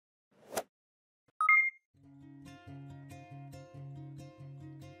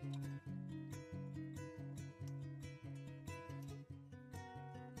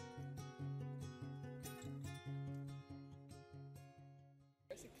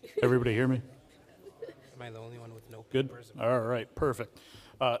Everybody hear me? Am I the only one with no Good? papers? All right, perfect.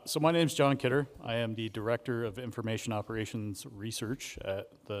 So my name is John Kidder. I am the Director of Information Operations Research at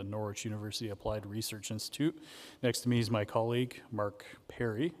the Norwich University Applied Research Institute. Next to me is my colleague, Mark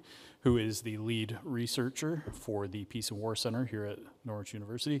Perry, who is the lead researcher for the Peace and War Center here at Norwich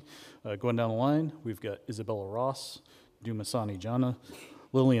University. Going down the line, we've got Isabella Ross, Dumasani Jana,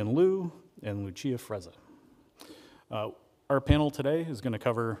 Lillian Liu, and Lucia Frezza. Our panel today is going to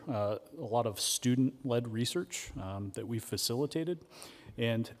cover a lot of student-led research that we've facilitated.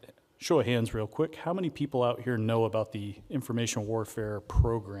 And show of hands real quick, how many people out here know about the information warfare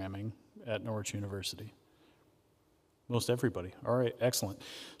programming at Norwich University? Most everybody. All right, excellent.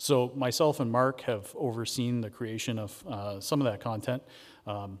 So myself and Mark have overseen the creation of some of that content.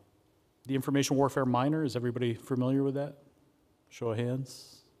 The information warfare minor, is everybody familiar with that? Show of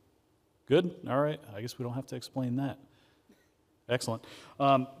hands. Good? All right, I guess we don't have to explain that. Excellent.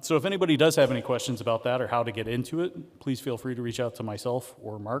 So if anybody does have any questions about that or how to get into it, please feel free to reach out to myself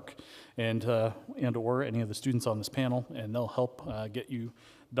or Mark and or any of the students on this panel, and they'll help get you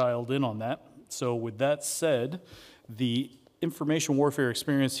dialed in on that. So with that said, the information warfare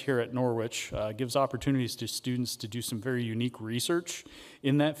experience here at Norwich gives opportunities to students to do some very unique research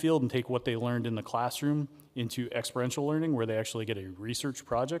in that field and take what they learned in the classroom into experiential learning, where they actually get a research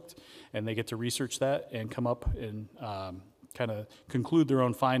project and they get to research that and come up and kind of conclude their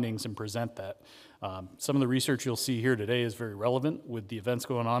own findings and present that. Some of the research you'll see here today is very relevant with the events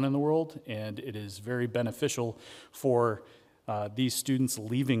going on in the world, and it is very beneficial for these students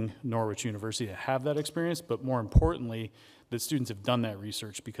leaving Norwich University to have that experience, but more importantly, that students have done that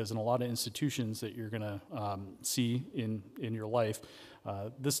research, because in a lot of institutions that you're going to see in your life,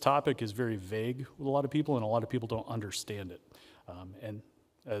 this topic is very vague with a lot of people, and a lot of people don't understand it. And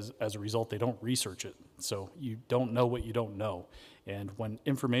as a result, they don't research it. So you don't know what you don't know. And when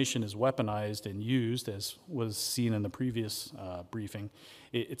information is weaponized and used, as was seen in the previous briefing,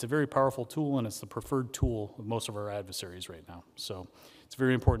 it's a very powerful tool, and it's the preferred tool of most of our adversaries right now. So it's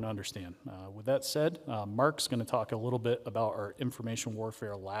very important to understand. With that said, Mark's going to talk a little bit about our information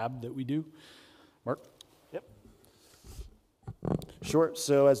warfare lab that we do. Mark? Yep. Sure.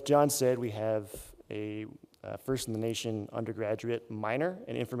 So as John said, we have a first in the nation undergraduate minor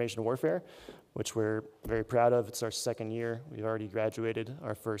in information warfare, which we're very proud of. It's our second year. We've already graduated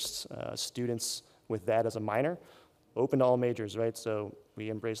our first students with that as a minor. Open to all majors, right? So we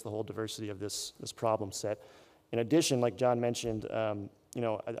embrace the whole diversity of this problem set. In addition, like John mentioned,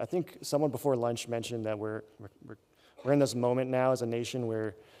 I think someone before lunch mentioned that we're in this moment now as a nation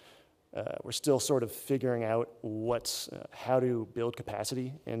where we're still sort of figuring out how to build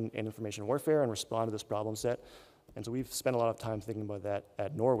capacity in information warfare and respond to this problem set. And so we've spent a lot of time thinking about that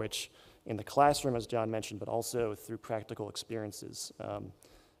at Norwich in the classroom, as John mentioned, but also through practical experiences.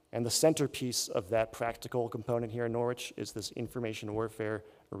 And the centerpiece of that practical component here in Norwich is this information warfare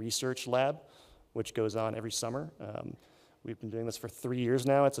research lab, which goes on every summer. We've been doing this for 3 years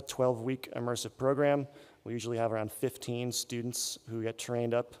now. It's a 12-week immersive program. We usually have around 15 students who get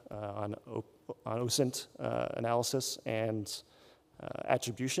trained up on OSINT analysis and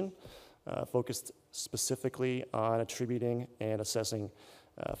attribution, focused specifically on attributing and assessing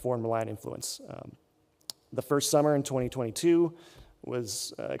foreign malign influence. The first summer in 2022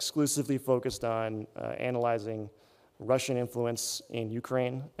 was exclusively focused on analyzing Russian influence in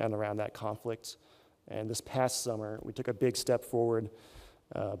Ukraine and around that conflict. And this past summer, we took a big step forward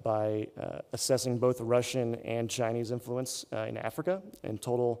by assessing both Russian and Chinese influence in Africa. In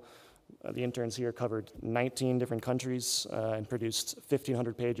total, the interns here covered 19 different countries and produced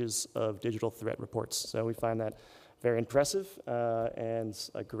 1,500 pages of digital threat reports. So we find that very impressive and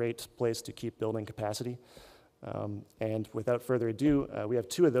a great place to keep building capacity. And without further ado, we have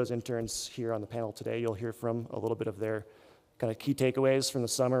 2 of those interns here on the panel today. You'll hear from a little bit of their kind of key takeaways from the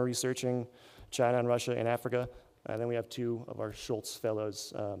summer researching China and Russia and Africa. And then we have 2 of our Schultz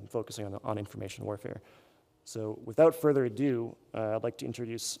fellows focusing on information warfare. So without further ado, I'd like to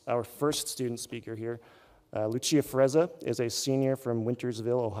introduce our first student speaker here. Lucia Frezza is a senior from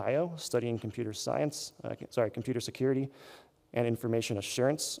Wintersville, Ohio, studying computer security and information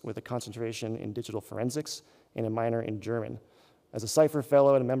assurance with a concentration in digital forensics and a minor in German. As a Cypher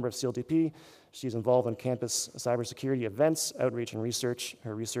Fellow and a member of CLTP, she's involved in campus cybersecurity events, outreach, and research.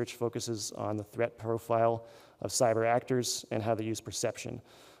 Her research focuses on the threat profile of cyber actors and how they use perception.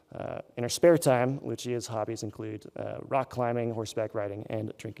 In her spare time, Lucia's hobbies include rock climbing, horseback riding,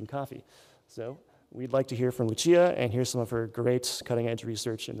 and drinking coffee. So we'd like to hear from Lucia and hear some of her great cutting-edge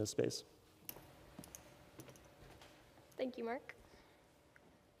research in this space. Thank you, Mark.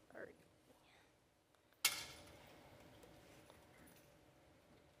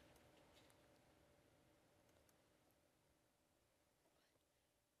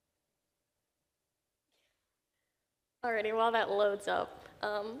 Alrighty, while that loads up.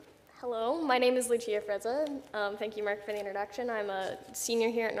 Hello, my name is Lucia Frezza. Thank you, Mark, for the introduction. I'm a senior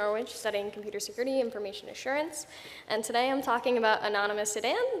here at Norwich studying computer security, information assurance, and today I'm talking about Anonymous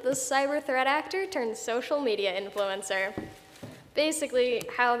Sedan, the cyber threat actor turned social media influencer. Basically,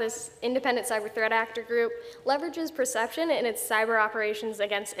 how this independent cyber threat actor group leverages perception in its cyber operations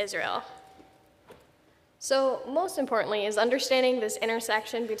against Israel. So, most importantly is understanding this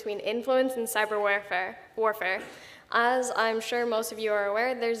intersection between influence and cyber warfare. As I'm sure most of you are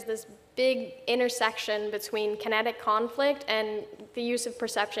aware, there's this big intersection between kinetic conflict and the use of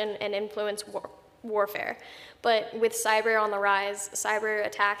perception and influence warfare. But with cyber on the rise, cyber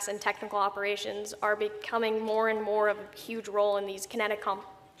attacks and technical operations are becoming more and more of a huge role in these kinetic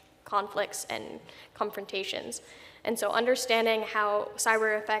conflicts and confrontations. And so understanding how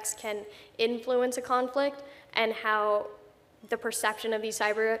cyber effects can influence a conflict and how the perception of these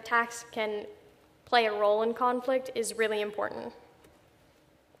cyber attacks can play a role in conflict is really important.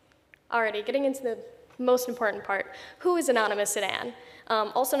 Alrighty, getting into the most important part. Who is Anonymous Sedan?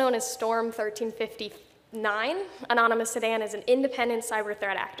 Also known as Storm 1359, Anonymous Sedan is an independent cyber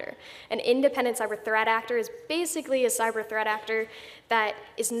threat actor. An independent cyber threat actor is basically a cyber threat actor that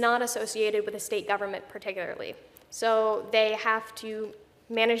is not associated with a state government particularly. So they have to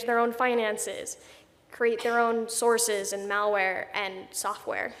manage their own finances, create their own sources and malware and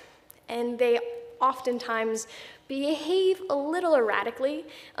software. And they oftentimes behave a little erratically.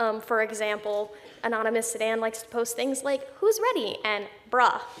 For example, Anonymous Sedan likes to post things like, "Who's ready?" and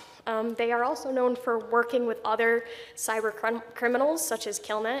 "bruh." They are also known for working with other cyber criminals, such as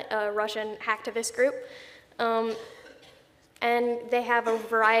Killnet, a Russian hacktivist group. And they have a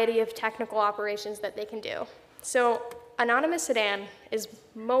variety of technical operations that they can do. So Anonymous Sedan is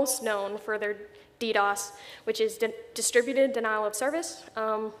most known for their DDoS, which is distributed denial of service.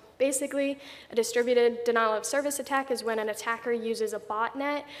 Basically, a distributed denial of service attack is when an attacker uses a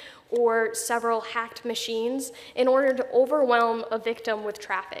botnet or several hacked machines in order to overwhelm a victim with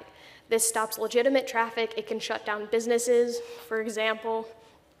traffic. This stops legitimate traffic. It can shut down businesses. For example,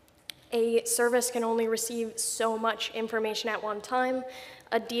 a service can only receive so much information at one time.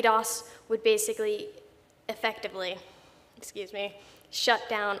 A DDoS would basically effectively, shut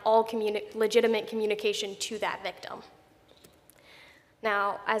down all legitimate communication to that victim.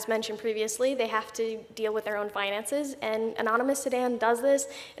 Now, as mentioned previously, they have to deal with their own finances, and Anonymous Sedan does this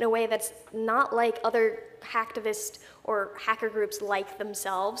in a way that's not like other hacktivist or hacker groups like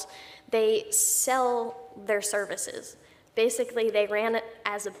themselves. They sell their services. Basically, they ran it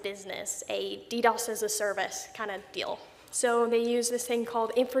as a business, a DDoS as a service kind of deal. So they use this thing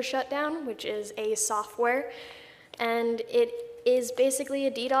called Infra Shutdown, which is a software, and it is basically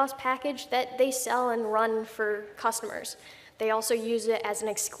a DDoS package that they sell and run for customers. They also use it as an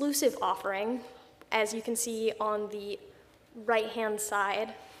exclusive offering. As you can see on the right-hand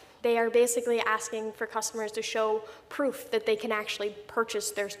side, they are basically asking for customers to show proof that they can actually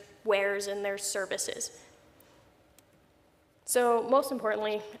purchase their wares and their services. So most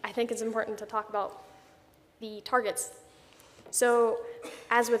importantly, I think it's important to talk about the targets. So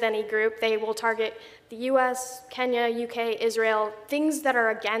as with any group, they will target the US, Kenya, UK, Israel, things that are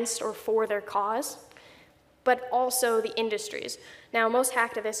against or for their cause, but also the industries. Now, most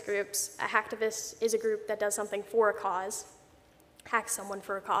hacktivist groups, a hacktivist is a group that does something for a cause, hacks someone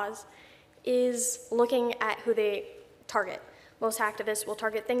for a cause, is looking at who they target. Most hacktivists will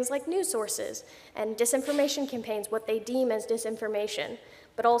target things like news sources and disinformation campaigns, what they deem as disinformation.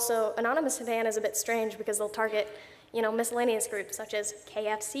 But also, Anonymous Sedan is a bit strange because they'll target, miscellaneous groups such as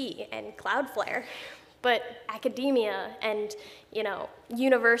KFC and Cloudflare, but academia and,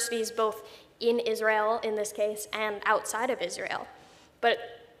 universities both in Israel, in this case, and outside of Israel. But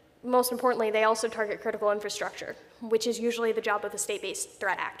most importantly, they also target critical infrastructure, which is usually the job of a state-based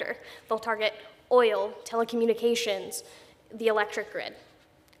threat actor. They'll target oil, telecommunications, the electric grid.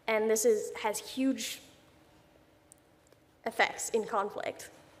 And this has huge effects in conflict.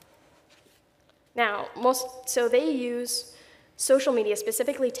 Now, so they use social media,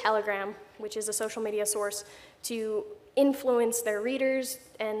 specifically Telegram, which is a social media source, to influence their readers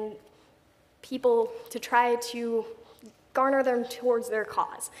and people to try to garner them towards their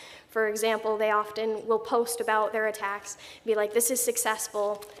cause. For example, they often will post about their attacks, be like, "This is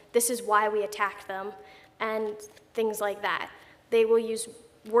successful, this is why we attacked them," and things like that. They will use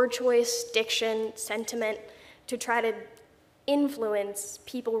word choice, diction, sentiment to try to influence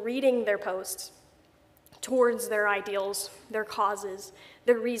people reading their posts towards their ideals, their causes,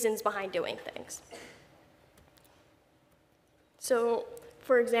 their reasons behind doing things. So,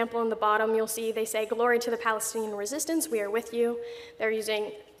 for example, in the bottom, you'll see they say, "Glory to the Palestinian resistance, we are with you." They're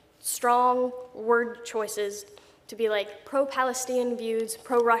using strong word choices to be like pro-Palestinian views,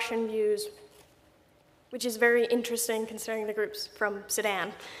 pro-Russian views, which is very interesting considering the group's from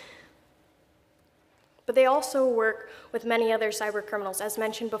Sudan. But they also work with many other cyber criminals. As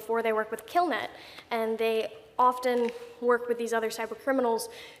mentioned before, they work with Killnet, and they often work with these other cyber criminals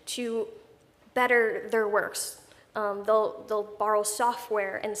to better their works. They'll borrow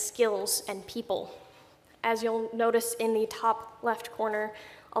software and skills and people. As you'll notice in the top left corner,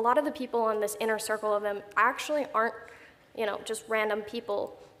 a lot of the people on this inner circle of them actually aren't, just random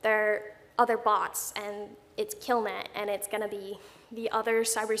people. They're other bots, and it's Killnet, and it's gonna be the other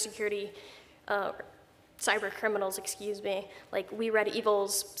cybersecurity, cyber criminals, like We Read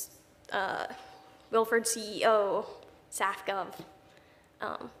Evil's, Wilford CEO, SAFGov.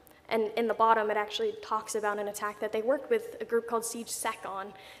 And in the bottom, it actually talks about an attack that they worked with a group called SiegeSec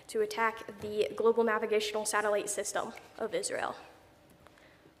on to attack the global navigational satellite system of Israel.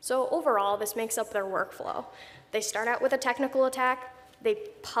 So overall, this makes up their workflow. They start out with a technical attack. They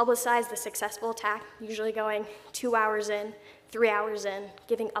publicize the successful attack, usually going 2 hours in, 3 hours in,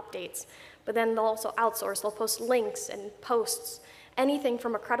 giving updates. But then they'll also outsource. They'll post links and posts, anything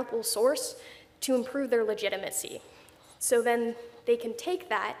from a credible source to improve their legitimacy. So then they can take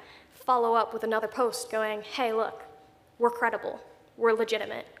that, follow up with another post going, hey, look, we're credible, we're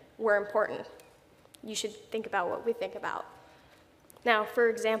legitimate, we're important. You should think about what we think about. Now, for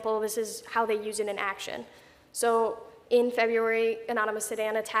example, this is how they use it in action. So in February, Anonymous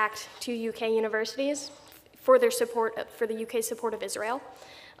Sudan attacked 2 UK universities for their support, for the UK support of Israel,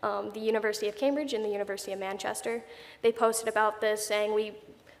 the University of Cambridge and the University of Manchester. They posted about this saying,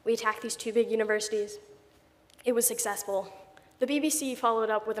 we attacked these 2 big universities. It was successful. The BBC followed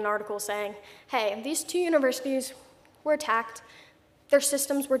up with an article saying, hey, these 2 universities were attacked. Their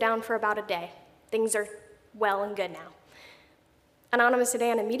systems were down for about a day. Things are well and good now. Anonymous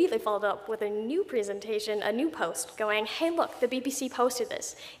Sudan immediately followed up with a new presentation, a new post, going, hey, look, the BBC posted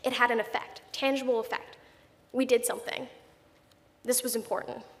this. It had an effect, tangible effect. We did something. This was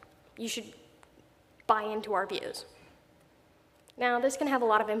important. You should buy into our views. Now, this can have a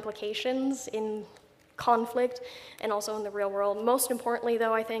lot of implications in conflict and also in the real world. Most importantly,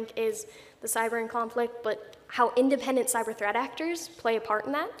 though, I think, is the cyber and conflict, but how independent cyber threat actors play a part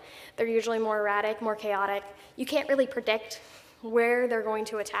in that. They're usually more erratic, more chaotic. You can't really predict where they're going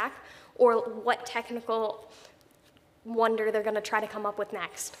to attack or what technical wonder they're going to try to come up with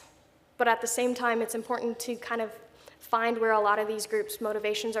next. But at the same time, it's important to kind of find where a lot of these groups'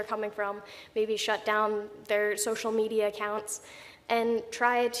 motivations are coming from, maybe shut down their social media accounts, and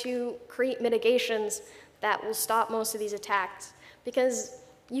try to create mitigations that will stop most of these attacks. Because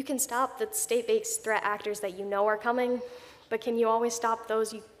you can stop the state-based threat actors that you know are coming, but can you always stop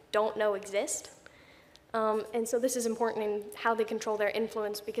those you don't know exist? And so this is important in how they control their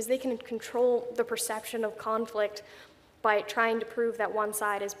influence, because they can control the perception of conflict by trying to prove that one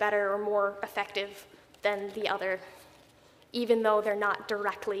side is better or more effective than the other, even though they're not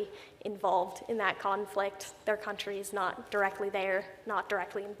directly involved in that conflict. Their country is not directly there, not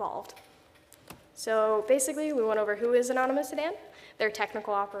directly involved. So basically, we went over who is Anonymous Sudan, their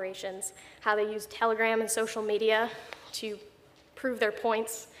technical operations, how they use Telegram and social media to prove their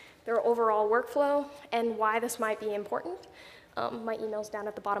points, their overall workflow, and why this might be important. My email's down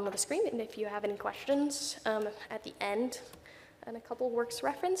at the bottom of the screen, and if you have any questions at the end, and a couple works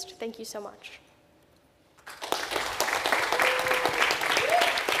referenced, thank you so much.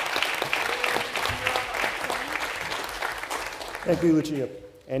 Thank you, Lucia.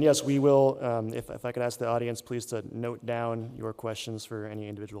 And yes, we will, if I could ask the audience please to note down your questions for any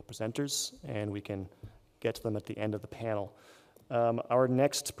individual presenters, and we can get to them at the end of the panel. Our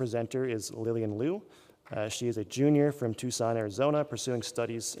next presenter is Lillian Liu. She is a junior from Tucson, Arizona, pursuing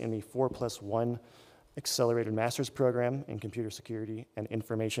studies in the 4+1 Accelerated Master's Program in Computer Security and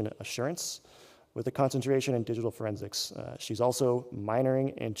Information Assurance with a concentration in digital forensics. She's also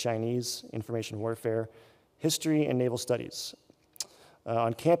minoring in Chinese information warfare, history, and naval studies.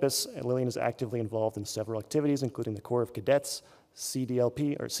 On campus, Lillian is actively involved in several activities, including the Corps of Cadets,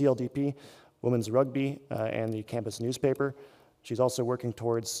 CLDP, Women's Rugby, and the campus newspaper. She's also working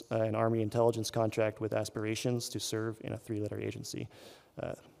towards an Army intelligence contract with aspirations to serve in a 3-letter agency.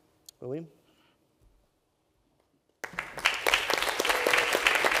 Lillian?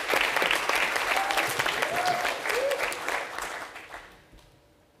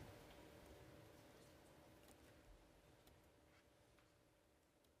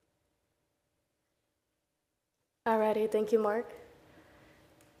 Alrighty, thank you, Mark.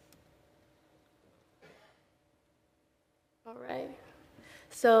 All right.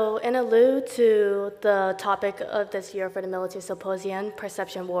 So, in allude to the topic of this year for the Military Symposium,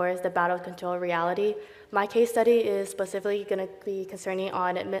 Perception Wars, the Battle Control Reality, my case study is specifically going to be concerning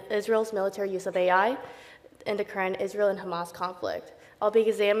on Israel's military use of AI in the current Israel and Hamas conflict. I'll be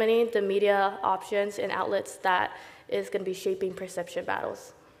examining the media options and outlets that is going to be shaping perception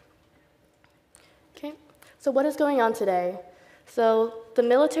battles. Okay, so what is going on today? So the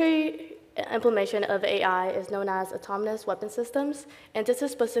military implementation of AI is known as autonomous weapon systems, and this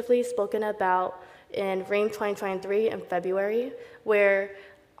is specifically spoken about in RAIM 2023 in February, where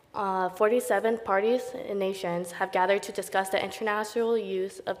 47 parties and nations have gathered to discuss the international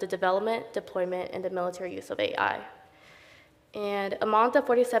use of the development, deployment, and the military use of AI. And among the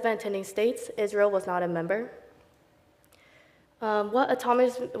 47 attending states, Israel was not a member. What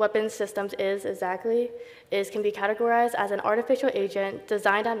autonomous weapons systems is exactly can be categorized as an artificial agent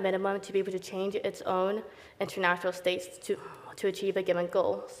designed at minimum to be able to change its own international states to achieve a given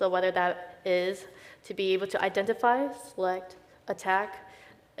goal. So whether that is to be able to identify, select, attack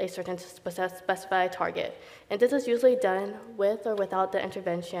a certain specified target. And this is usually done with or without the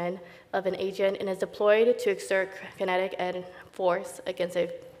intervention of an agent and is deployed to exert kinetic and force against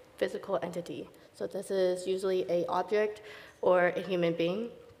a physical entity. So this is usually an object or a human being.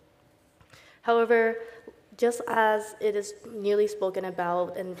 However, just as it is newly spoken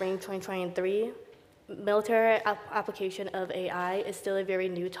about in RAIM 2023, military application of AI is still a very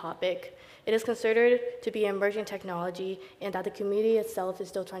new topic. It is considered to be emerging technology, and that the community itself is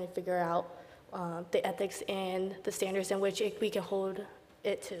still trying to figure out the ethics and the standards in which we can hold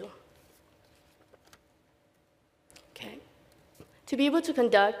it to. Okay. To be able to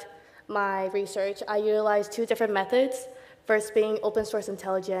conduct my research, I utilized two different methods. First being open source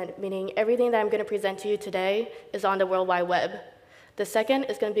intelligent, meaning everything that I'm going to present to you today is on the World Wide Web. The second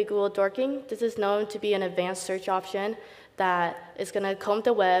is going to be Google Dorking. This is known to be an advanced search option that is going to comb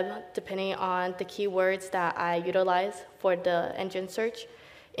the web depending on the keywords that I utilize for the engine search.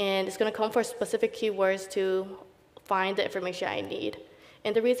 And it's going to comb for specific keywords to find the information I need.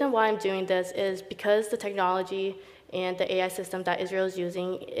 And the reason why I'm doing this is because the technology and the AI system that Israel is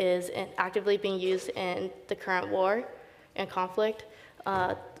using is actively being used in the current war and conflict.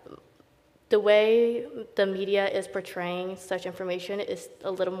 The way the media is portraying such information is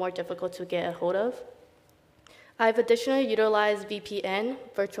a little more difficult to get a hold of. I've additionally utilized VPN,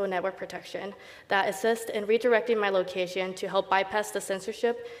 virtual network protection, that assists in redirecting my location to help bypass the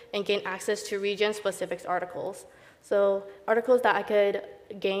censorship and gain access to region-specific articles. So articles that I could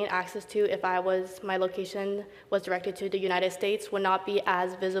gain access to if my location was directed to the United States would not be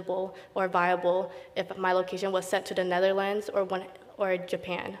as visible or viable if my location was set to the Netherlands or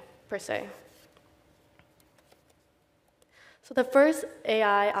Japan, per se. So the first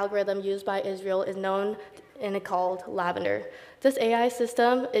AI algorithm used by Israel is known and called Lavender. This AI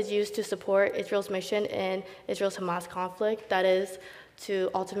system is used to support Israel's mission in Israel's Hamas conflict, that is to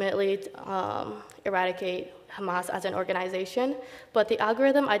ultimately eradicate Hamas as an organization, but the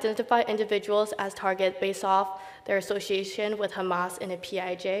algorithm identifies individuals as targets based off their association with Hamas in a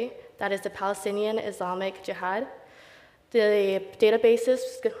PIJ, that is the Palestinian Islamic Jihad. The databases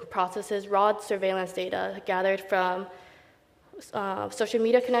processes raw surveillance data gathered from social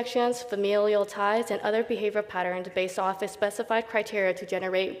media connections, familial ties, and other behavioral patterns based off a specified criteria to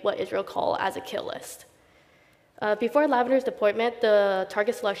generate what Israel calls as a kill list. Before Lavender's deployment, the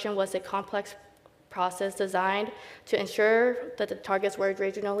target selection was a complex process designed to ensure that the targets were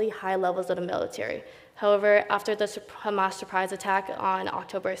regionally high levels of the military. However, after the Hamas surprise attack on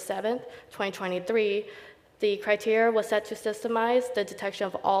October 7th, 2023, the criteria was set to systemize the detection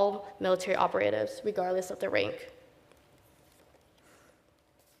of all military operatives, regardless of their rank.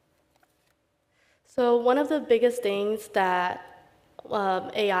 So one of the biggest things that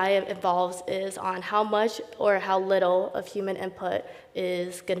AI involves is on how much or how little of human input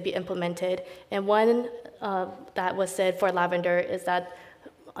is going to be implemented. And one that was said for Lavender is that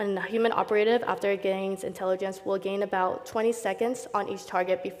a human operative, after it gains intelligence, will gain about 20 seconds on each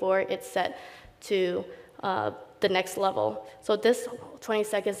target before it's set to the next level. So this 20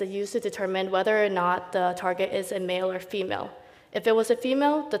 seconds is used to determine whether or not the target is a male or female. If it was a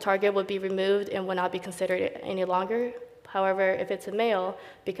female, the target would be removed and would not be considered any longer. However, if it's a male,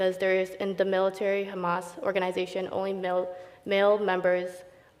 because there is in the military Hamas organization, only male members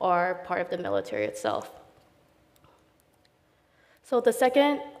are part of the military itself. So the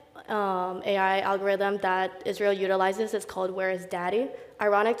second AI algorithm that Israel utilizes is called Where is Daddy?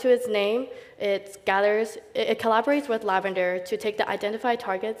 Ironic to its name, it collaborates with Lavender to take the identified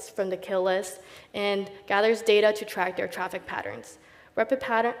targets from the kill list and gathers data to track their traffic patterns.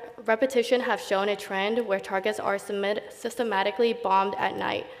 Repetition have shown a trend where targets are systematically bombed at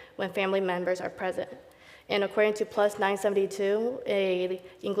night when family members are present. And according to Plus 972, an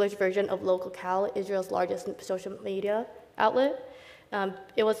English version of Localcal, Israel's largest social media outlet,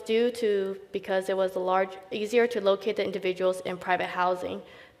 it was because it was easier to locate the individuals in private housing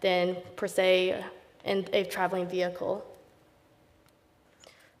than per se in a traveling vehicle.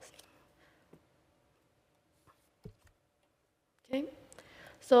 Okay.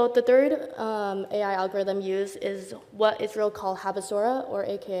 So the third AI algorithm used is what Israel call Habasora, or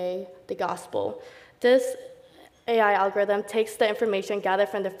AKA the gospel. This AI algorithm takes the information gathered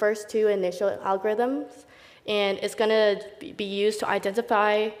from the first two initial algorithms, and it's going to be used to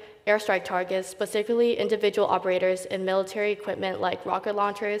identify airstrike targets, specifically individual operators in military equipment like rocket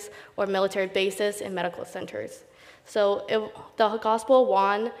launchers or military bases and medical centers. So the gospel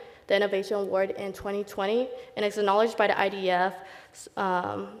won the Innovation Award in 2020, and it's acknowledged by the IDF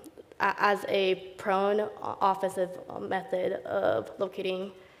as a prone offensive method of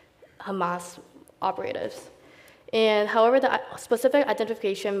locating Hamas operatives. And however, the specific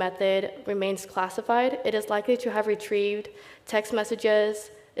identification method remains classified. It is likely to have retrieved text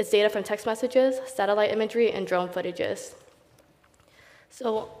messages, its data from text messages, satellite imagery, and drone footages.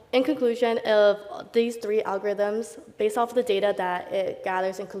 So in conclusion of these three algorithms, based off of the data that it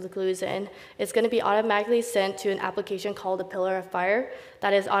gathers and concludes in, it's going to be automatically sent to an application called the Pillar of Fire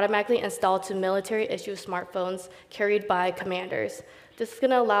that is automatically installed to military-issued smartphones carried by commanders. This is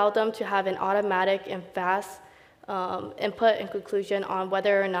going to allow them to have an automatic and fast input and conclusion on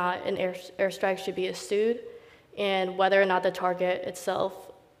whether or not an airstrike should be pursued and whether or not the target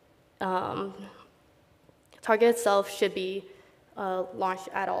itself should be launched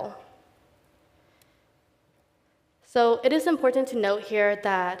at all. So it is important to note here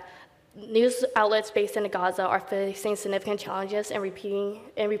that news outlets based in Gaza are facing significant challenges in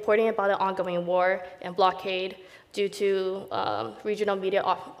reporting about the ongoing war and blockade due to regional media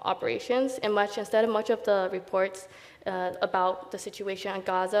operations, and much of the reports about the situation in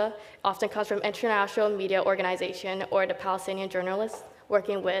Gaza often comes from international media organization or the Palestinian journalists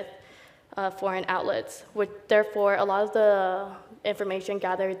working with foreign outlets. Therefore, a lot of the information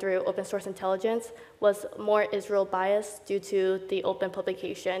gathered through open source intelligence was more Israel biased due to the open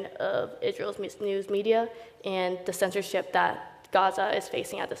publication of Israel's news media and the censorship that Gaza is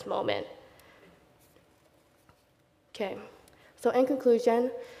facing at this moment. Okay, so in conclusion,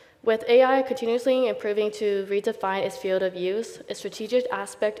 with AI continuously improving to redefine its field of use, its strategic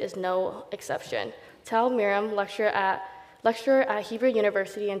aspect is no exception. Tal Miriam, lecturer at Hebrew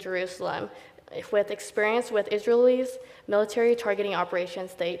University in Jerusalem, with experience with Israelis military targeting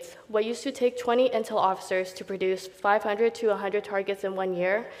operations, states, what used to take 20 intel officers to produce 500 to 100 targets in 1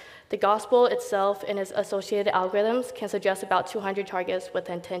 year, the gospel itself and its associated algorithms can suggest about 200 targets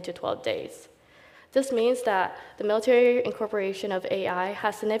within 10 to 12 days. This means that the military incorporation of AI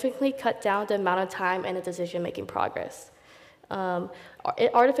has significantly cut down the amount of time and the decision-making progress.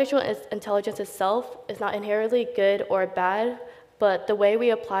 Artificial intelligence itself is not inherently good or bad, but the way we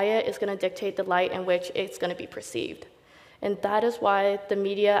apply it is going to dictate the light in which it's going to be perceived. And that is why the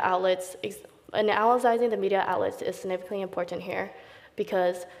media outlets, analyzing the media outlets is significantly important here,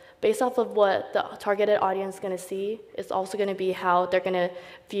 because based off of what the targeted audience is going to see, it's also going to be how they're going to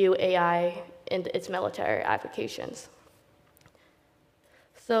view AI in its military applications.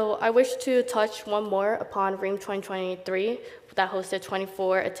 So I wish to touch one more upon REAM 2023 that hosted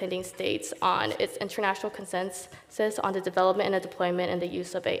 24 attending states on its international consensus on the development and the deployment and the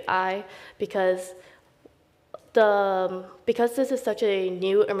use of AI, because this is such a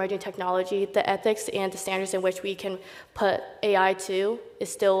new emerging technology, the ethics and the standards in which we can put AI to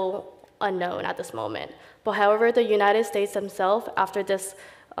is still unknown at this moment. But however, the United States themselves, after this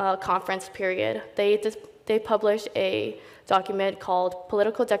conference period, they published a document called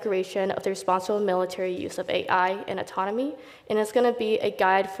Political Declaration of the Responsible Military Use of AI and Autonomy, and it's going to be a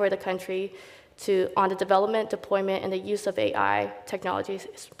guide for the country on the development, deployment, and the use of AI technologies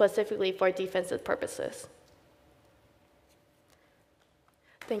specifically for defensive purposes.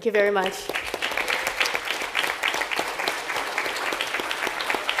 Thank you very much.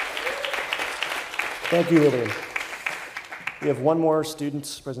 Thank you, Lillian. We have one more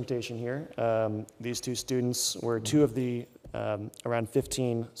student's presentation here. These two students were two of the around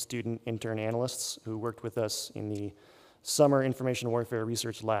 15 student intern analysts who worked with us in the Summer Information Warfare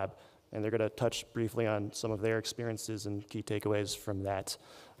Research Lab, and they're going to touch briefly on some of their experiences and key takeaways from that.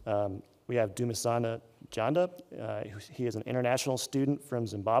 We have Dumisana Janda. He is an international student from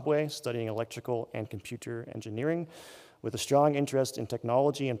Zimbabwe studying electrical and computer engineering. With a strong interest in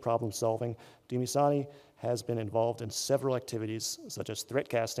technology and problem solving, Dumisani has been involved in several activities such as threat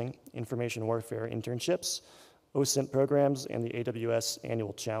casting, information warfare internships, OSINT programs, and the AWS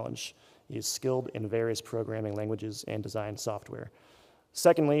Annual Challenge. He is skilled in various programming languages and design software.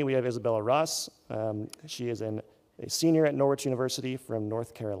 Secondly, we have Isabella Ross. She is a senior at Norwich University from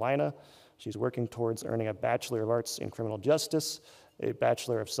North Carolina. She's working towards earning a Bachelor of Arts in Criminal Justice, a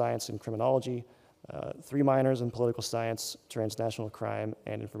Bachelor of Science in Criminology, 3 minors in Political Science, Transnational Crime,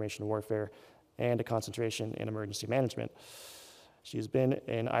 and Information Warfare, and a concentration in Emergency Management. She's been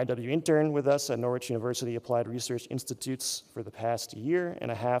an IW intern with us at Norwich University Applied Research Institutes for the past year and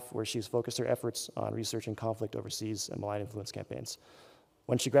a half, where she's focused her efforts on researching conflict overseas and malign influence campaigns.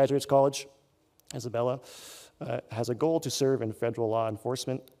 When she graduates college, Isabella has a goal to serve in federal law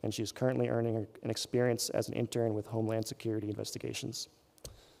enforcement, and she's currently earning an experience as an intern with Homeland Security Investigations.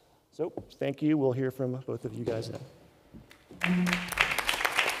 So, thank you. We'll hear from both of you guys now.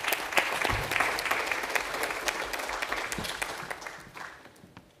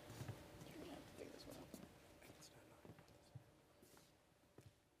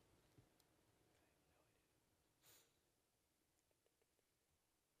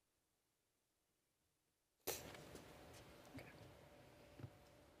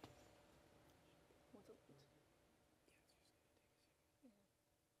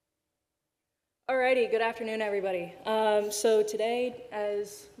 Alrighty, good afternoon, everybody. So today,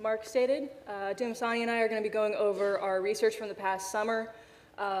 as Mark stated, Dumasani and I are going to be going over our research from the past summer.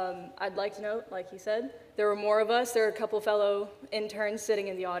 I'd like to note, like he said, there were more of us. There are a couple fellow interns sitting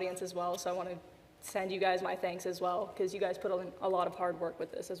in the audience as well, so I want to send you guys my thanks as well, because you guys put in a lot of hard work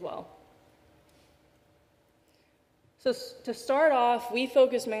with this as well. So to start off, we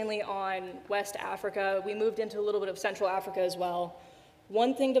focused mainly on West Africa. We moved into a little bit of Central Africa as well.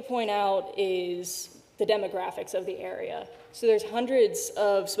 One thing to point out is the demographics of the area. So there's hundreds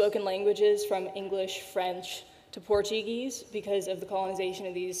of spoken languages from English, French, to Portuguese because of the colonization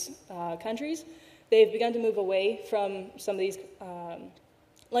of these countries. They've begun to move away from some of these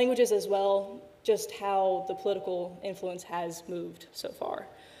languages as well, just how the political influence has moved so far.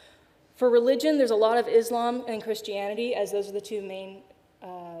 For religion, there's a lot of Islam and Christianity, as those are the two main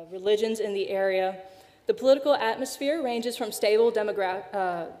religions in the area. The political atmosphere ranges from stable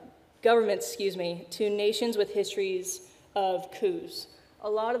governments, to nations with histories of coups. A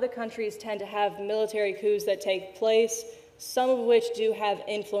lot of the countries tend to have military coups that take place, some of which do have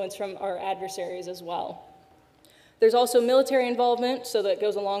influence from our adversaries as well. There's also military involvement, so that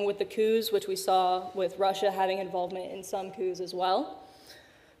goes along with the coups, which we saw with Russia having involvement in some coups as well.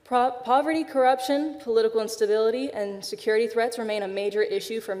 Poverty, corruption, political instability, and security threats remain a major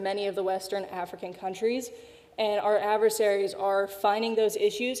issue for many of the Western African countries, and our adversaries are finding those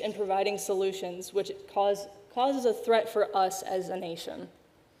issues and providing solutions, which causes a threat for us as a nation.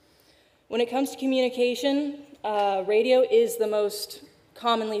 When it comes to communication, radio is the most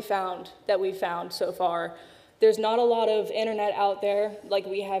commonly found that we've found so far. There's not a lot of internet out there like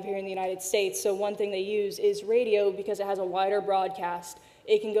we have here in the United States, so one thing they use is radio because it has a wider broadcast.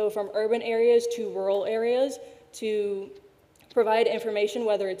 It can go from urban areas to rural areas to provide information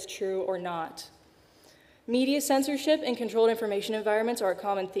whether it's true or not. Media censorship and controlled information environments are a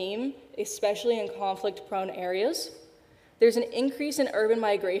common theme, especially in conflict-prone areas. There's an increase in urban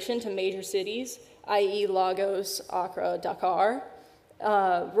migration to major cities, i.e. Lagos, Accra, Dakar.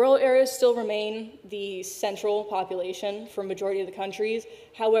 Rural areas still remain the central population for majority of the countries.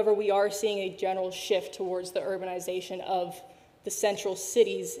 However, we are seeing a general shift towards the urbanization of the central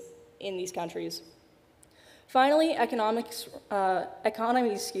cities in these countries. Finally, economies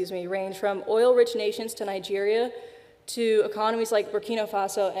range from oil-rich nations to Nigeria to economies like Burkina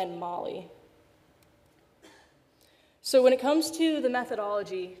Faso and Mali. So when it comes to the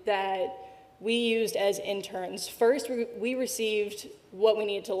methodology that we used as interns, first we received what we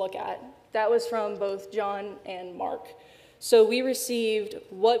needed to look at. That was from both John and Mark. So we received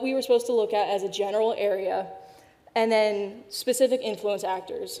what we were supposed to look at as a general area, and then specific influence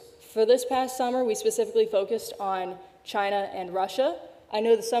actors. For this past summer, we specifically focused on China and Russia. I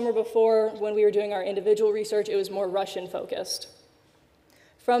know the summer before, when we were doing our individual research, it was more Russian focused.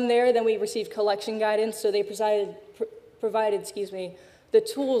 From there, then we received collection guidance, so they provided the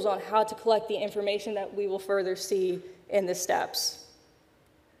tools on how to collect the information that we will further see in the steps.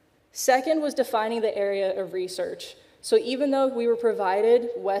 Second was defining the area of research. So even though we were provided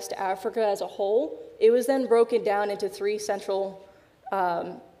West Africa as a whole, it was then broken down into 3 central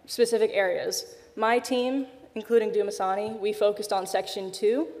specific areas. My team, including Dumasani, we focused on Section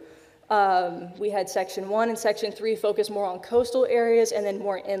 2. We had Section 1 and Section 3 focus more on coastal areas and then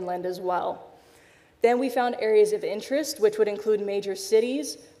more inland as well. Then we found areas of interest, which would include major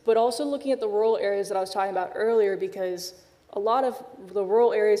cities, but also looking at the rural areas that I was talking about earlier, because a lot of the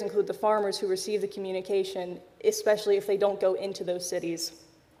rural areas include the farmers who receive the communication, especially if they don't go into those cities.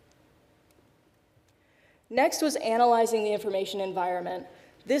 Next was analyzing the information environment.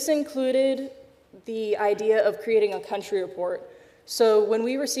 This included the idea of creating a country report. So when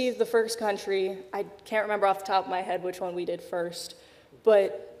we received the first country, I can't remember off the top of my head which one we did first,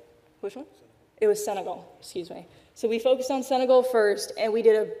 but which one? It was Senegal, excuse me. So we focused on Senegal first, and we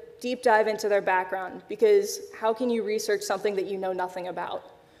did a deep dive into their background, because how can you research something that you know nothing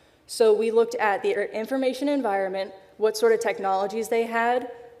about? So we looked at their information environment, what sort of technologies they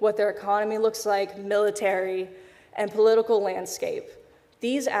had, what their economy looks like, military, and political landscape.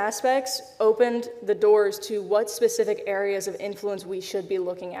 These aspects opened the doors to what specific areas of influence we should be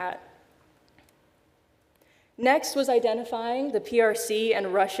looking at. Next was identifying the PRC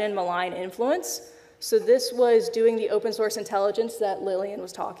and Russian malign influence. So this was doing the open source intelligence that Lillian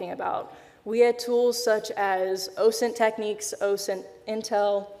was talking about. We had tools such as OSINT techniques, OSINT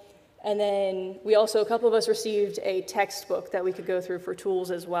Intel, and then we also, a couple of us received a textbook that we could go through for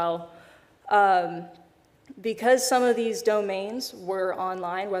tools as well. Because some of these domains were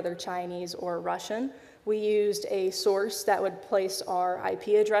online, whether Chinese or Russian, we used a source that would place our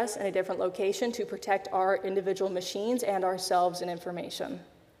IP address in a different location to protect our individual machines and ourselves and information.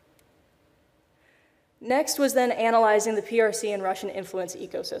 Next was then analyzing the PRC and Russian influence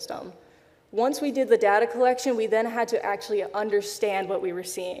ecosystem. Once we did the data collection, we then had to actually understand what we were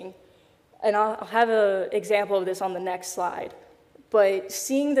seeing. And I'll have an example of this on the next slide. But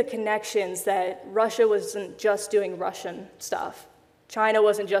seeing the connections that Russia wasn't just doing Russian stuff. China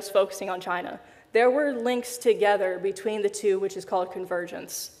wasn't just focusing on China. There were links together between the two, which is called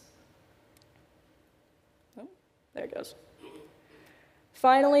convergence. Oh, there it goes.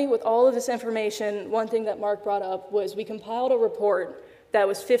 Finally, with all of this information, one thing that Mark brought up was we compiled a report that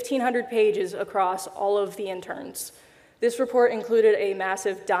was 1,500 pages across all of the interns. This report included a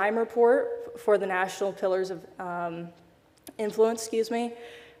massive DIME report for the National Pillars of Influence,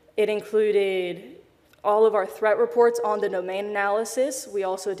 It included all of our threat reports on the domain analysis. We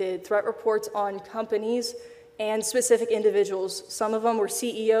also did threat reports on companies and specific individuals. Some of them were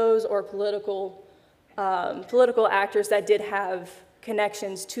CEOs or political actors that did have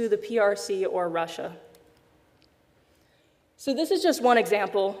connections to the PRC or Russia. So this is just one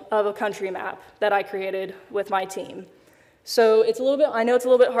example of a country map that I created with my team. So I know it's a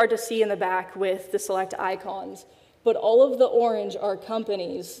little bit hard to see in the back with the select icons, but all of the orange are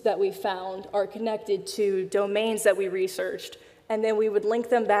companies that we found are connected to domains that we researched, and then we would link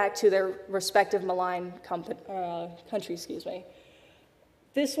them back to their respective malign countries.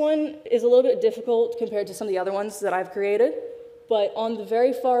 This one is a little bit difficult compared to some of the other ones that I've created, but on the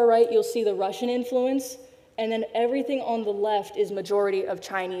very far right, you'll see the Russian influence, and then everything on the left is majority of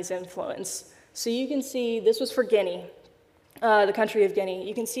Chinese influence. So you can see, this was for Guinea, the country of Guinea.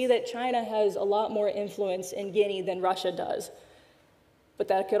 You can see that China has a lot more influence in Guinea than Russia does. But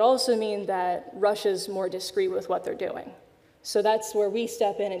that could also mean that Russia's more discreet with what they're doing. So that's where we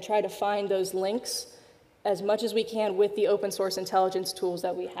step in and try to find those links as much as we can with the open source intelligence tools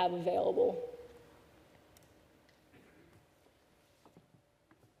that we have available.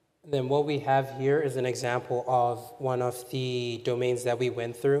 Then what we have here is an example of one of the domains that we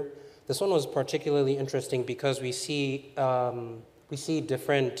went through. This one was particularly interesting because we see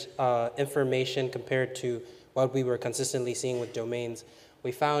different information compared to what we were consistently seeing with domains.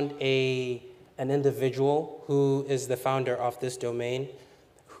 We found an individual who is the founder of this domain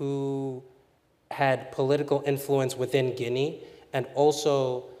who had political influence within Guinea and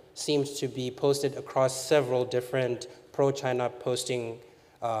also seems to be posted across several different pro-China posting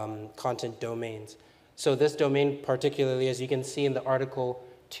content domains. So this domain particularly, as you can see in the article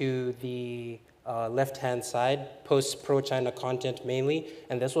to the left-hand side, posts pro-China content mainly,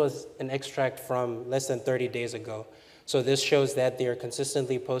 and this was an extract from less than 30 days ago. So this shows that they are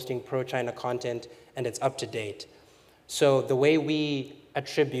consistently posting pro-China content and it's up to date. So the way we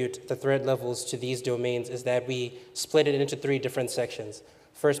attribute the threat levels to these domains is that we split it into 3 different sections.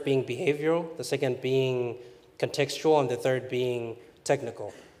 First being behavioral, the second being contextual, and the third being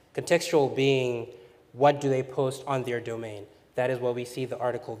technical. Contextual being what do they post on their domain. That is what we see the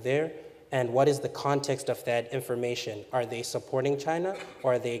article there. And what is the context of that information? Are they supporting China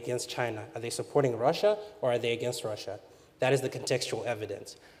or are they against China? Are they supporting Russia or are they against Russia? That is the contextual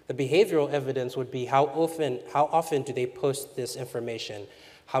evidence. The behavioral evidence would be how often do they post this information?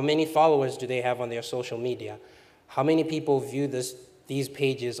 How many followers do they have on their social media? How many people view these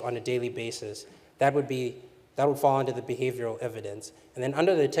pages on a daily basis? That would fall under the behavioral evidence. And then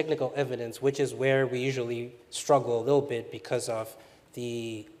under the technical evidence, which is where we usually struggle a little bit because of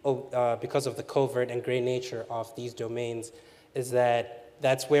because of the covert and gray nature of these domains is that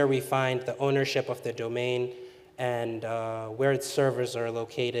that's where we find the ownership of the domain and where its servers are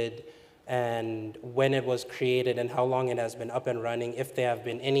located and when it was created and how long it has been up and running, if there have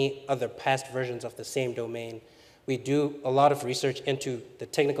been any other past versions of the same domain. We do a lot of research into the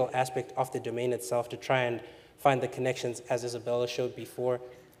technical aspect of the domain itself to try and find the connections, as Isabella showed before,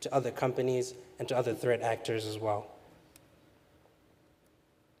 to other companies and to other threat actors as well.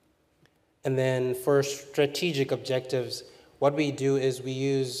 And then for strategic objectives, what we do is we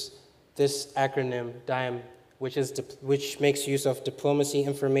use this acronym, DIME, which makes use of diplomacy,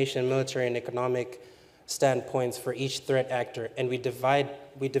 information, military, and economic standpoints for each threat actor. And we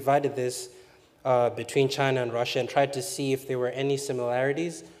divided this between China and Russia and tried to see if there were any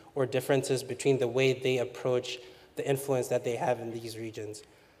similarities or differences between the way they approach the influence that they have in these regions.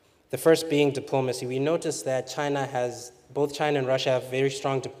 The first being diplomacy. We noticed that both China and Russia have very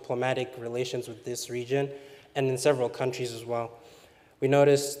strong diplomatic relations with this region and in several countries as well. We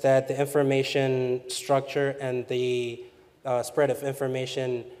noticed that the information structure and the spread of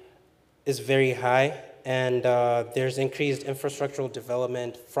information is very high, and there's increased infrastructural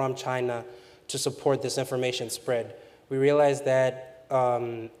development from China to support this information spread. We realized that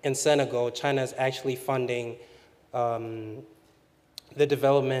in Senegal, China is actually funding the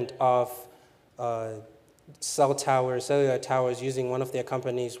development of cellular towers, using one of their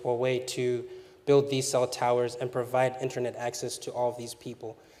companies, Huawei, to build these cell towers and provide internet access to all of these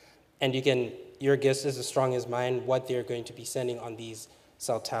people. And your guess is as strong as mine what they're going to be sending on these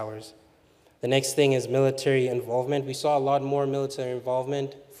cell towers. The next thing is military involvement. We saw a lot more military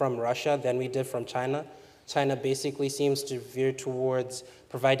involvement from Russia than we did from China. China basically seems to veer towards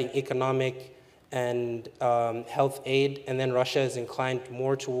providing economic and health aid, and then Russia is inclined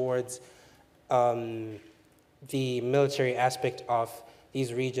more towards the military aspect of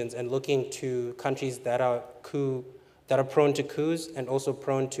these regions and looking to countries that are prone to coups and also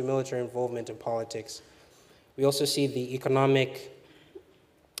prone to military involvement in politics. We also see the economic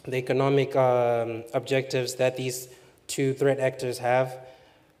objectives that these two threat actors have.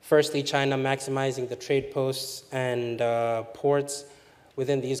 Firstly, China maximizing the trade posts and ports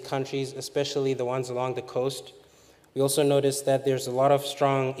within these countries, especially the ones along the coast. We also noticed that there's a lot of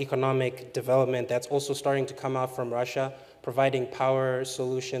strong economic development that's also starting to come out from Russia, providing power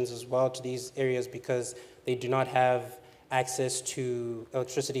solutions as well to these areas because they do not have access to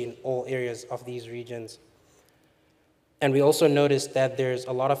electricity in all areas of these regions. And we also noticed that there's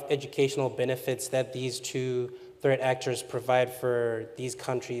a lot of educational benefits that these two threat actors provide for these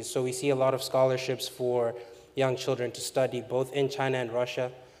countries. So we see a lot of scholarships for young children to study both in China and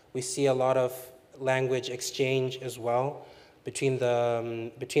Russia. We see a lot of language exchange as well between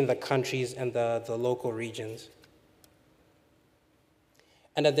the countries and the local regions.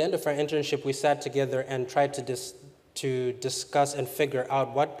 And at the end of our internship, we sat together and tried to discuss and figure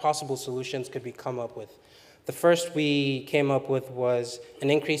out what possible solutions could we come up with. The first we came up with was an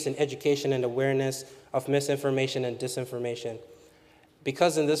increase in education and awareness of misinformation and disinformation.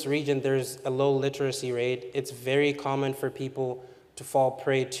 Because in this region there's a low literacy rate, it's very common for people to fall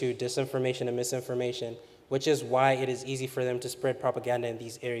prey to disinformation and misinformation, which is why it is easy for them to spread propaganda in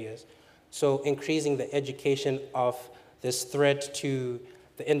these areas. So increasing the education of this threat to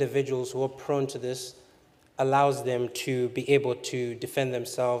the individuals who are prone to this allows them to be able to defend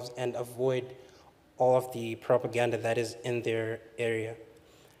themselves and avoid all of the propaganda that is in their area.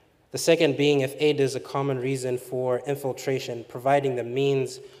 The second being, if aid is a common reason for infiltration, providing the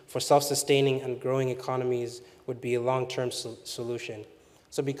means for self-sustaining and growing economies would be a long-term solution.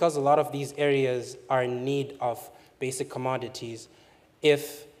 So because a lot of these areas are in need of basic commodities,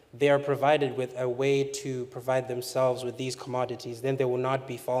 if they are provided with a way to provide themselves with these commodities, then they will not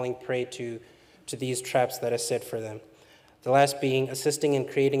be falling prey to these traps that are set for them. The last being assisting in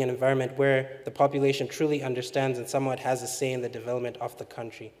creating an environment where the population truly understands and somewhat has a say in the development of the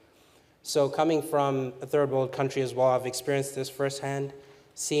country. So coming from a third world country as well, I've experienced this firsthand,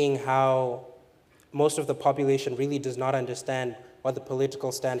 seeing how most of the population really does not understand what the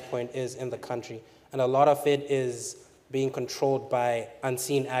political standpoint is in the country. And a lot of it is being controlled by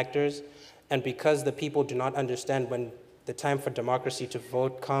unseen actors. And because the people do not understand when the time for democracy to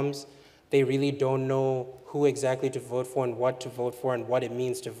vote comes, they really don't know who exactly to vote for and what it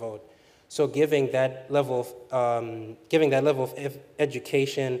means to vote. So giving that level of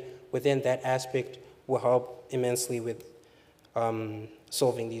education within that aspect will help immensely with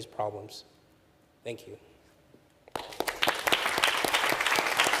solving these problems. Thank you.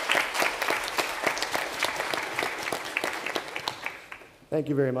 Thank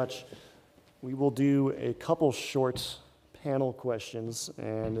you very much. We will do a couple short panel questions,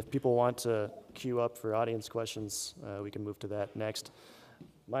 and if people want to queue up for audience questions, we can move to that next.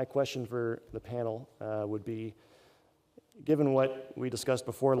 My question for the panel would be, given what we discussed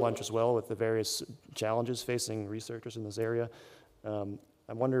before lunch as well with the various challenges facing researchers in this area,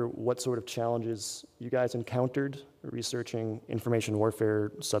 I wonder what sort of challenges you guys encountered researching information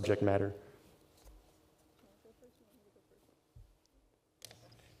warfare subject matter.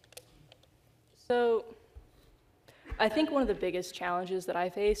 So I think one of the biggest challenges that I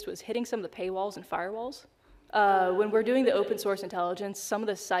faced was hitting some of the paywalls and firewalls. When we're doing the open source intelligence, some of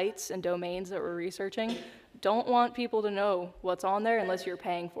the sites and domains that we're researching don't want people to know what's on there unless you're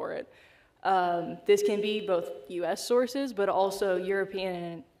paying for it. This can be both US sources, but also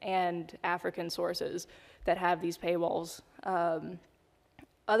European and African sources that have these paywalls.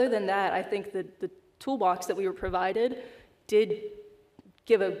 Other than that, I think that the toolbox that we were provided did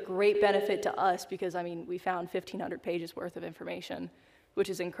give a great benefit to us because, I mean, we found 1,500 pages worth of information, which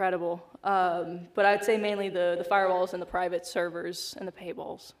is incredible. But I'd say mainly the firewalls and the private servers and the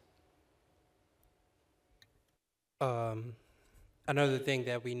paywalls. Another thing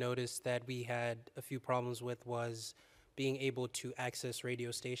that we noticed that we had a few problems with was being able to access radio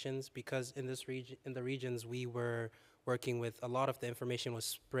stations, because in this region, in the regions we were working with, a lot of the information was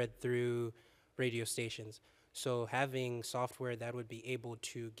spread through radio stations. So having software that would be able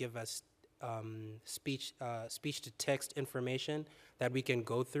to give us speech to text information that we can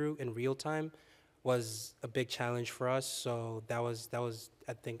go through in real time was a big challenge for us. So that was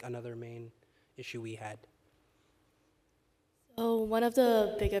I think another main issue we had. So one of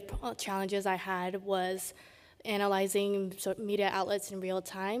the biggest challenges I had was analyzing media outlets in real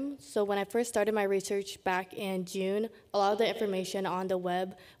time. So when I first started my research back in June, a lot of the information on the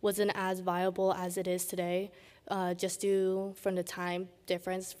web wasn't as viable as it is today, just due from the time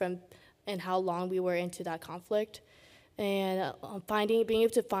difference and how long we were into that conflict. And being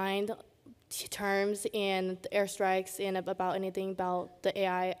able to find terms and the airstrikes and about anything about the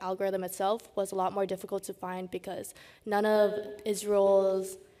AI algorithm itself was a lot more difficult to find because none of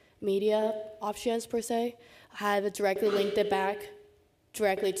Israel's media options per se had directly linked it back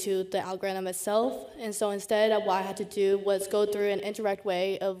directly to the algorithm itself. And so instead, what I had to do was go through an indirect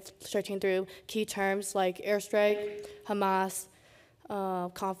way of searching through key terms like airstrike, Hamas,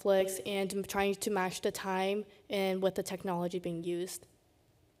 conflicts, and trying to match the time and with the technology being used.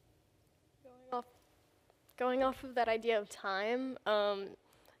 Going off of that idea of time,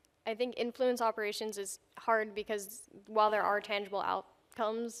 I think influence operations is hard because while there are tangible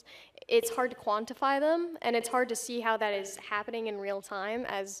outcomes, it's hard to quantify them, and it's hard to see how that is happening in real time,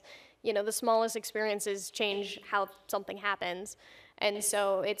 as you know, the smallest experiences change how something happens. And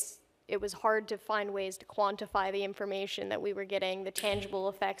so it was hard to find ways to quantify the information that we were getting, the tangible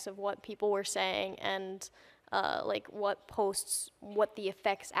effects of what people were saying, and like what posts, what the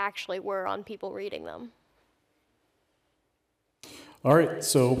effects actually were on people reading them. All right,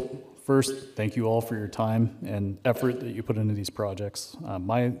 so first, thank you all for your time and effort that you put into these projects.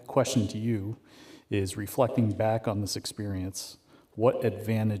 My question to you is, reflecting back on this experience, what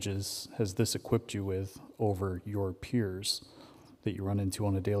advantages has this equipped you with over your peers that you run into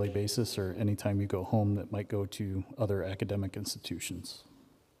on a daily basis or anytime you go home that might go to other academic institutions?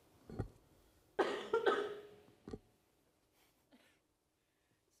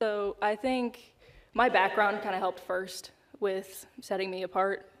 So I think my background kind of helped first with setting me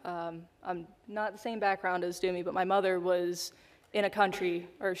apart. I'm not the same background as Dumi, but my mother was in a country,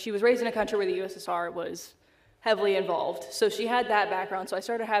 or she was raised in a country where the USSR was heavily involved. So she had that background. So I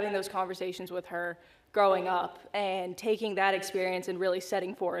started having those conversations with her growing up and taking that experience and really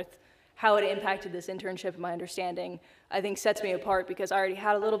setting forth how it impacted this internship and my understanding, I think sets me apart because I already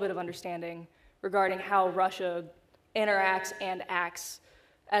had a little bit of understanding regarding how Russia interacts and acts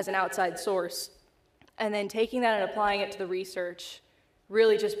as an outside source. And then taking that and applying it to the research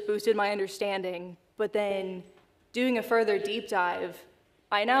really just boosted my understanding. But then doing a further deep dive,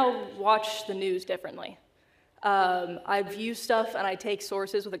 I now watch the news differently. I view stuff and I take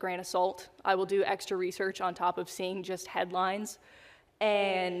sources with a grain of salt. I will do extra research on top of seeing just headlines.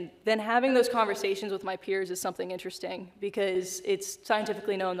 And then having those conversations with my peers is something interesting because it's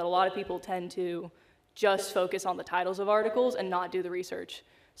scientifically known that a lot of people tend to just focus on the titles of articles and not do the research.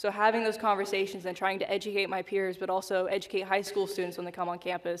 So having those conversations and trying to educate my peers, but also educate high school students when they come on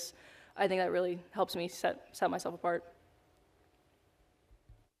campus, I think that really helps me set myself apart.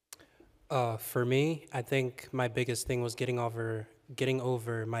 For me, I think my biggest thing was getting over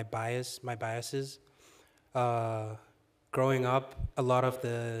my biases. Growing up, a lot of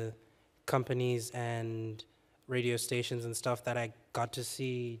the companies and radio stations and stuff that I got to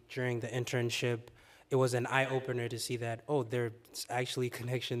see during the internship, it was an eye-opener to see that, oh, there's actually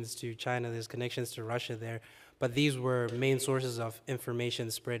connections to China, there's connections to Russia there. But these were main sources of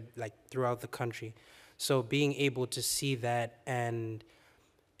information spread like throughout the country. So being able to see that and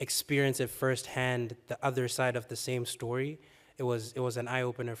experience it firsthand, the other side of the same story, it was an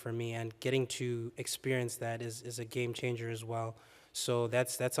eye-opener for me, and getting to experience that is a game changer as well. So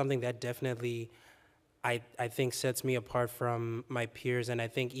that's something that definitely I think sets me apart from my peers, and I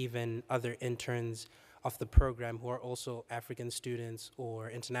think even other interns of the program who are also African students or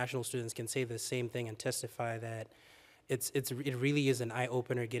international students can say the same thing and testify that it really is an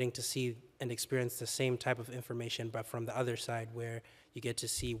eye-opener getting to see and experience the same type of information, but from the other side, where you get to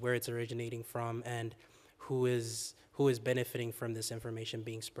see where it's originating from and who is benefiting from this information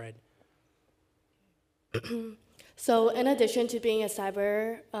being spread. So in addition to being a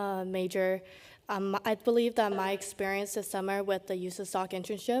cyber major, I believe that my experience this summer with the use of stock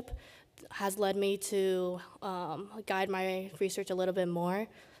internship has led me to guide my research a little bit more.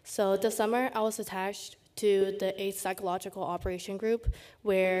 So this summer, I was attached to the 8th Psychological Operation Group,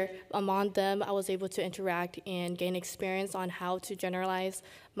 where among them, I was able to interact and gain experience on how to generalize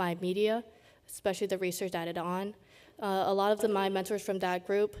my media, especially the research added on. A lot of my mentors from that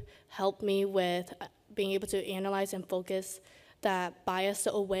group helped me with being able to analyze and focus that bias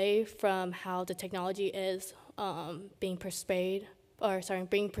away from how the technology is being perceived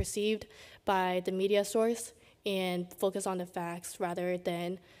by the media source, and focus on the facts rather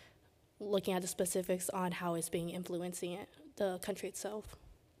than looking at the specifics on how it's being influencing the country itself.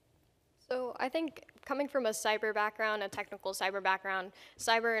 So I think coming from a cyber background, a technical cyber background,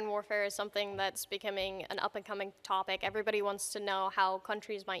 cyber and warfare is something that's becoming an up-and-coming topic. Everybody wants to know how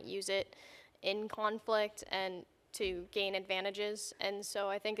countries might use it in conflict and to gain advantages. And so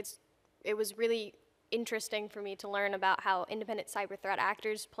I think it was really interesting for me to learn about how independent cyber threat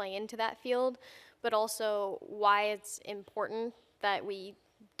actors play into that field, but also why it's important that we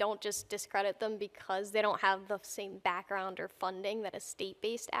don't just discredit them because they don't have the same background or funding that a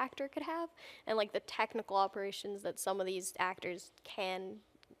state-based actor could have. And like the technical operations that some of these actors can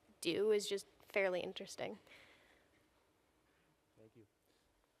do is just fairly interesting. Thank you.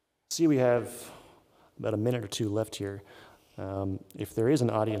 See, we have about a minute or two left here. If there is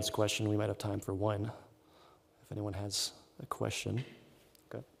an audience question, we might have time for one. If anyone has a question.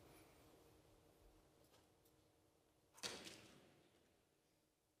 Okay.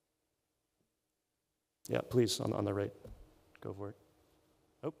 Yeah, please, on the right. Go for it.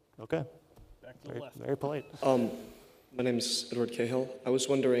 Oh, okay. Back to the left. Very polite. My name's Edward Cahill. I was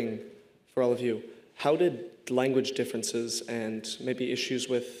wondering, for all of you, how did language differences and maybe issues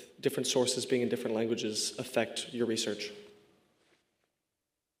with different sources being in different languages affect your research?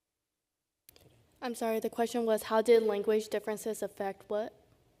 I'm sorry, the question was, how did language differences affect what?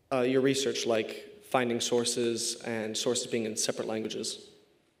 Your research, like finding sources and sources being in separate languages.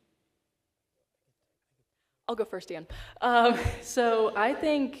 I'll go first, Dan. So I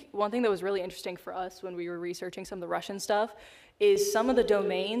think one thing that was really interesting for us when we were researching some of the Russian stuff is some of the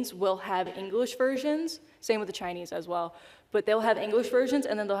domains will have English versions, same with the Chinese as well, but they'll have English versions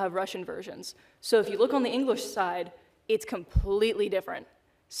and then they'll have Russian versions. So if you look on the English side, it's completely different.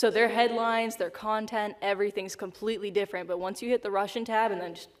 So their headlines, their content, everything's completely different, but once you hit the Russian tab and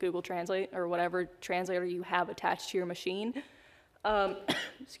then just Google Translate or whatever translator you have attached to your machine,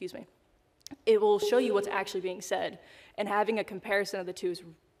 excuse me, it will show you what's actually being said. And having a comparison of the two is,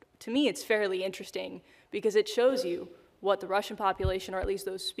 to me, it's fairly interesting because it shows you what the Russian population, or at least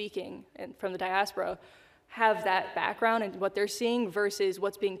those speaking and from the diaspora, have that background and what they're seeing versus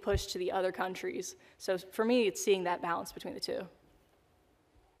what's being pushed to the other countries. So for me, it's seeing that balance between the two.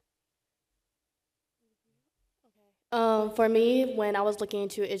 For me, when I was looking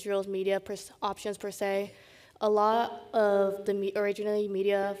into Israel's media options per se, a lot of the originally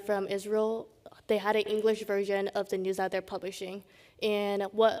media from Israel, they had an English version of the news that they're publishing. And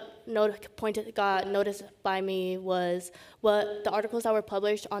what got noticed by me was what the articles that were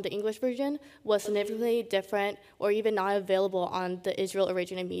published on the English version was significantly different or even not available on the Israel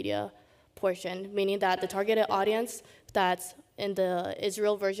original media portion, meaning that the targeted audience that's in the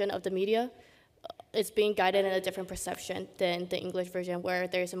Israel version of the media is being guided in a different perception than the English version, where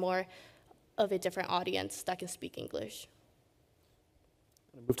there's more of a different audience that can speak English.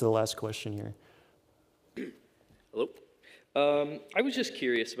 I'll move to the last question here. Hello. I was just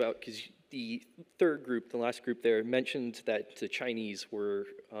curious about, because the third group, the last group there, mentioned that the Chinese were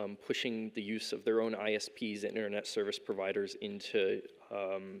pushing the use of their own ISPs and internet service providers into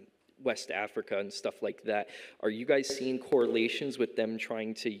West Africa and stuff like that. Are you guys seeing correlations with them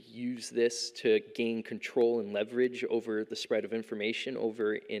trying to use this to gain control and leverage over the spread of information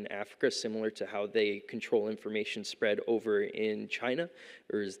over in Africa, similar to how they control information spread over in China?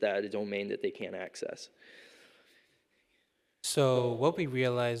 Or is that a domain that they can't access? So what we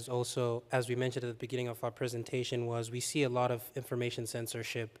realized also, as we mentioned at the beginning of our presentation, was we see a lot of information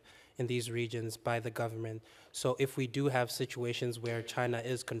censorship in these regions by the government. So if we do have situations where China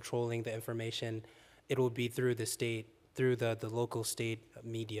is controlling the information, it will be through the state, through the local state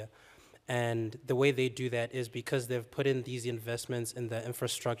media. And the way they do that is because they've put in these investments in the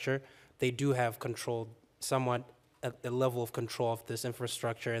infrastructure, they do have control, somewhat a level of control of this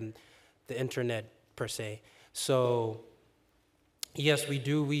infrastructure and the internet per se. So yes, we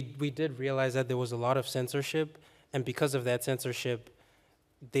did realize that there was a lot of censorship, and because of that censorship,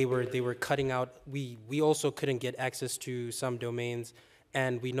 they were cutting out. We also couldn't get access to some domains,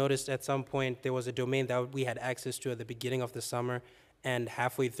 and we noticed at some point there was a domain that we had access to at the beginning of the summer, and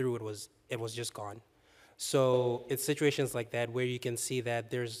halfway through it was just gone. So it's situations like that where you can see that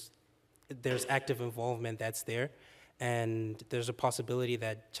there's active involvement that's there, and there's a possibility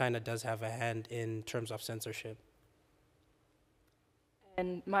that China does have a hand in terms of censorship.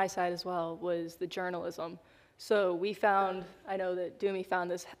 And my side as well was the journalism. So we found, I know that Dumi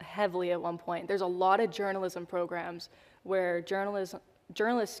found this heavily at one point, there's a lot of journalism programs where journalists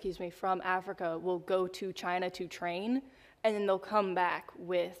from Africa will go to China to train, and then they'll come back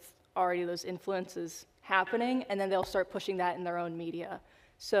with already those influences happening, and then they'll start pushing that in their own media.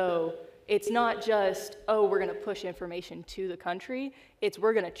 So it's not just, oh, we're gonna push information to the country, it's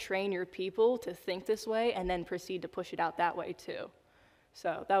we're gonna train your people to think this way and then proceed to push it out that way too.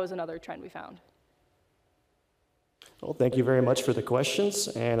 So that was another trend we found. Well, thank you very much for the questions,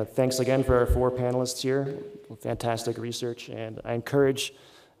 and thanks again for our 4 panelists here. Fantastic research, and I encourage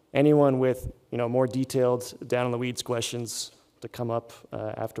anyone with more detailed, down-in-the-weeds questions to come up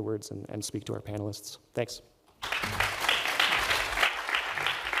afterwards and speak to our panelists. Thanks.